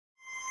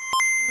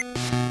Hey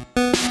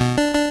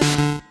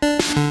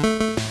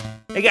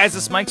guys,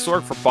 this is Mike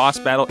Sorg for Boss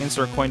Battle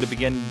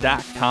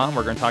InsertCoinToBegin.com.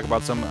 We're going to talk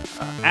about some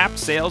app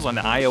sales on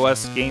the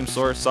iOS game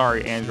store.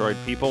 Sorry, Android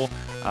people.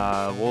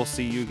 We'll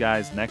see you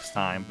guys next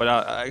time.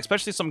 But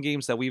especially some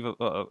games that we've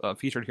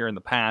featured here in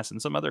the past,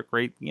 and some other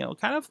great,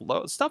 kind of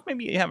low stuff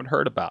maybe you haven't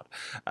heard about.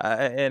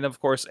 And of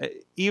course,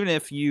 even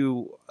if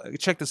you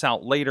check this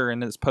out later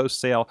in this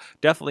post-sale,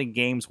 definitely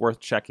games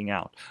worth checking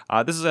out.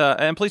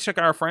 And please check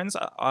out our friends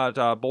at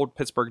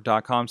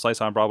boldpittsburgh.com,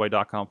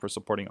 sliceonbroadway.com for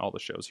supporting all the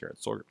shows here at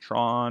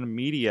Sorgatron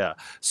Media.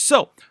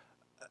 So,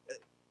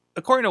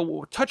 according to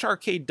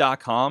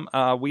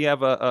toucharcade.com, we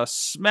have a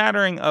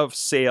smattering of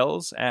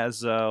sales,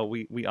 as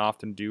we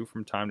often do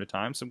from time to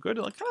time. Some good,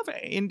 kind of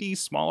indie,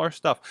 smaller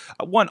stuff.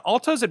 One,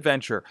 Alto's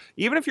Adventure.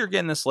 Even if you're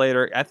getting this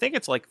later, I think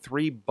it's like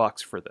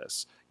 $3 for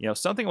this.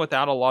 Something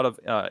without a lot of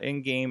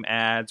in-game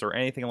ads or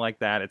anything like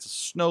that. It's a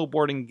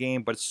snowboarding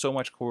game, but it's so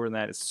much cooler than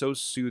that. It's so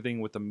soothing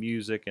with the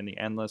music and the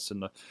endless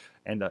and the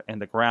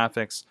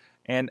graphics.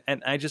 And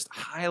I just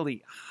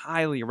highly,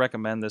 highly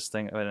recommend this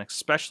thing, and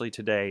especially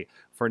today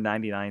for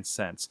 99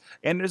 cents.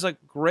 And there's a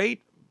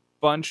great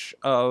bunch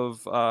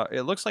of,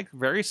 it looks like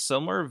very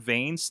similar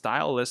vein,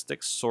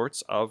 stylistic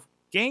sorts of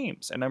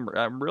games, and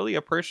I'm really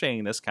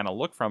appreciating this kind of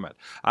look from it.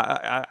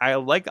 I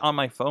like on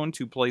my phone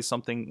to play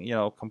something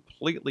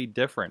completely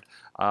different.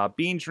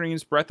 Bean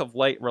Dreams, Breath of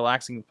Light,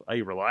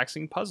 a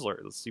relaxing puzzler.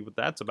 Let's see what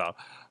that's about.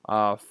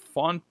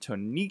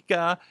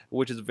 Fontonica,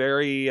 which is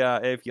very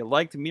if you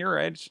liked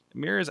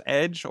Mirror's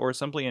Edge, or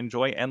simply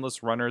enjoy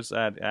endless runners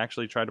that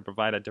actually try to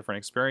provide a different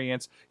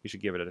experience, you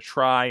should give it a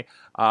try.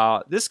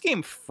 This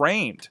game,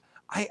 Framed.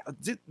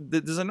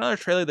 There's another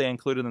trailer they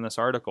included in this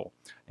article,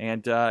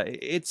 and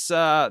it's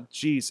got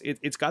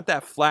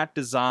that flat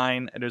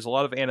design, and there's a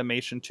lot of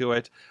animation to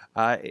it.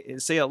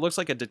 It looks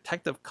like a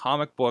detective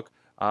comic book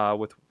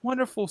with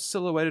wonderful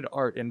silhouetted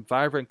art and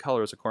vibrant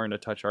colors, according to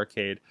Touch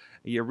Arcade.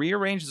 You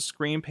rearrange the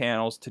screen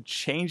panels to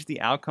change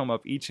the outcome of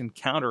each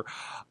encounter.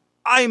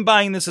 I'm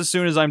buying this as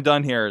soon as I'm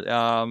done here.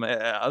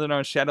 Other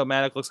than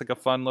Shadowmatic looks like a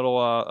fun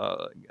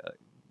little.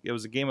 It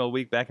was a game of the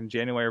week back in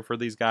January for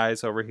these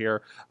guys over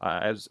here,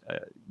 as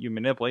you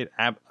manipulate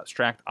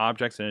abstract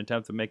objects in an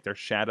attempt to make their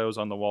shadows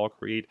on the wall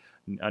create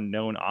a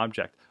known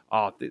object.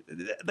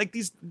 Like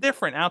these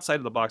different outside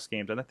of the box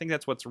games, and I think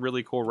that's what's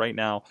really cool right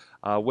now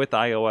with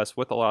iOS.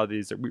 With a lot of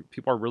these,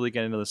 people are really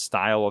getting into the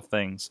style of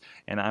things,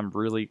 and I'm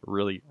really,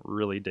 really,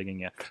 really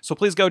digging it. So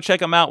please go check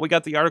them out. We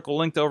got the article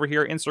linked over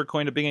here,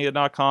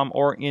 insertcointobeginning.com,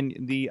 or in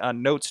the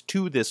notes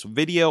to this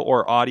video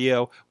or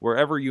audio,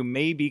 wherever you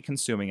may be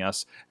consuming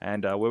us.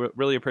 And we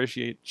really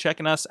appreciate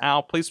checking us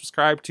out. Please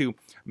subscribe to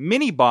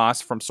Mini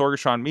Boss from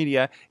Sorgatron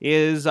Media.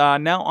 Is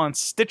now on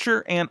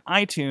Stitcher and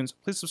iTunes.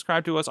 Please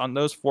subscribe to us on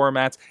those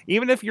formats.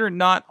 Even if you're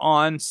not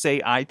on, say,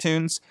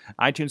 iTunes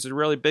is a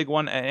really big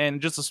one, and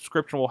just a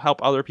subscription will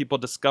help other people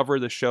discover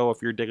the show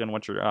if you're digging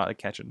what you're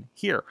catching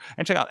here.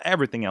 And check out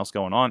everything else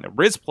going on.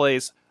 Riz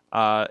Plays,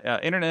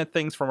 internet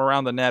things from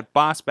around the net,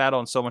 Boss Battle,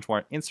 and so much more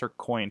at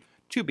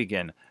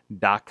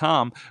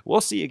InsertCoinToBegin.com.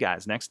 We'll see you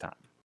guys next time.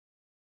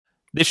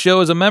 This show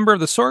is a member of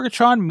the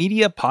Sorgatron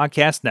Media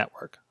Podcast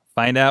Network.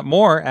 Find out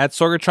more at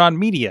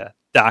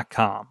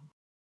sorgatronmedia.com.